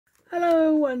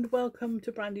Hello and welcome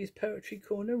to Brandy's Poetry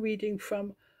Corner, reading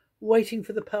from Waiting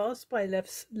for the Past by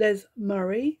Les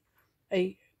Murray,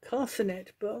 a Carcanet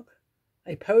book,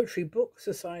 a Poetry Book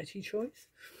Society choice,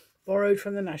 borrowed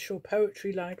from the National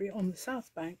Poetry Library on the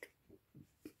South Bank.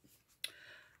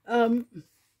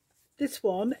 This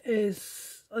one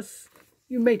is, as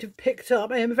you may have picked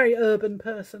up, I am a very urban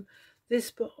person.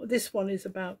 This one is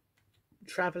about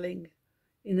travelling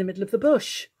in the middle of the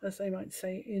bush, as they might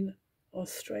say in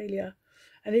Australia,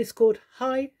 and it's called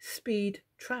High Speed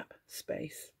Trap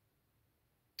Space.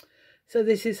 So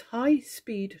this is High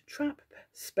Speed Trap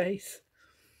Space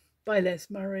by Les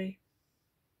Murray.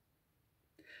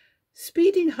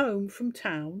 Speeding home from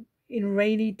town in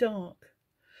rainy dark,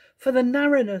 for the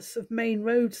narrowness of main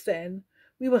roads then,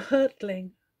 we were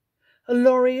hurtling. A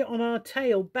lorry on our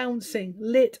tail bouncing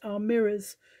lit our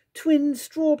mirrors. Twin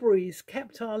strawberries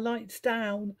kept our lights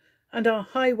down, and our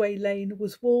highway lane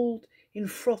was walled in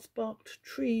froth-barked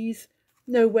trees,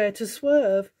 nowhere to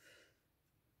swerve.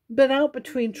 But out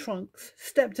between trunks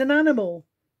stepped an animal,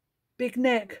 big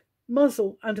neck,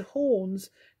 muzzle and horns,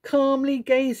 calmly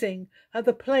gazing at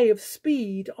the play of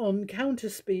speed on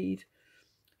counter-speed.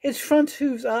 Its front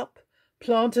hooves up,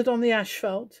 planted on the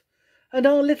asphalt, and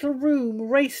our little room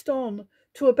raced on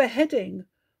to a beheading,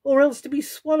 or else to be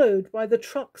swallowed by the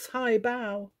truck's high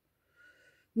bow.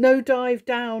 No dive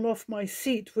down off my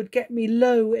seat would get me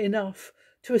low enough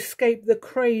to escape the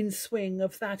crane swing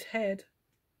of that head.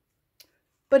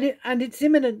 And its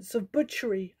imminence of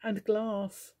butchery and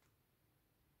glass.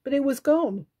 But it was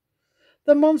gone.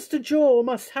 The monster jaw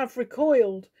must have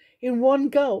recoiled in one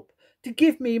gulp to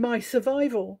give me my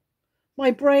survival.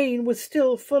 My brain was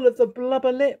still full of the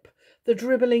blubber lip, the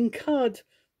dribbling cud,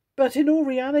 but in all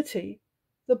reality,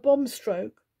 the bomb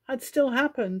stroke had still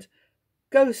happened.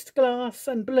 Ghost glass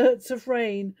and blurts of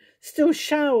rain still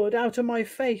showered out of my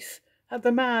face at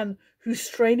the man whose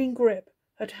straining grip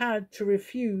had had to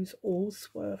refuse all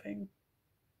swerving.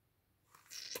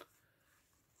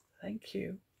 Thank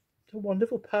you. It's a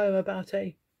wonderful poem about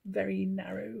a very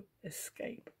narrow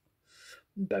escape,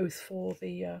 both for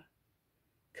the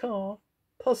car,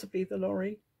 possibly the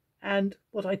lorry, and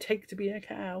what I take to be a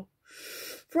cow.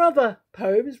 For other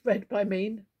poems read by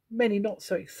me, many not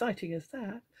so exciting as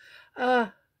that,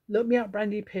 look me up,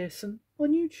 Brandy Pearson,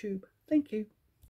 on YouTube. Thank you.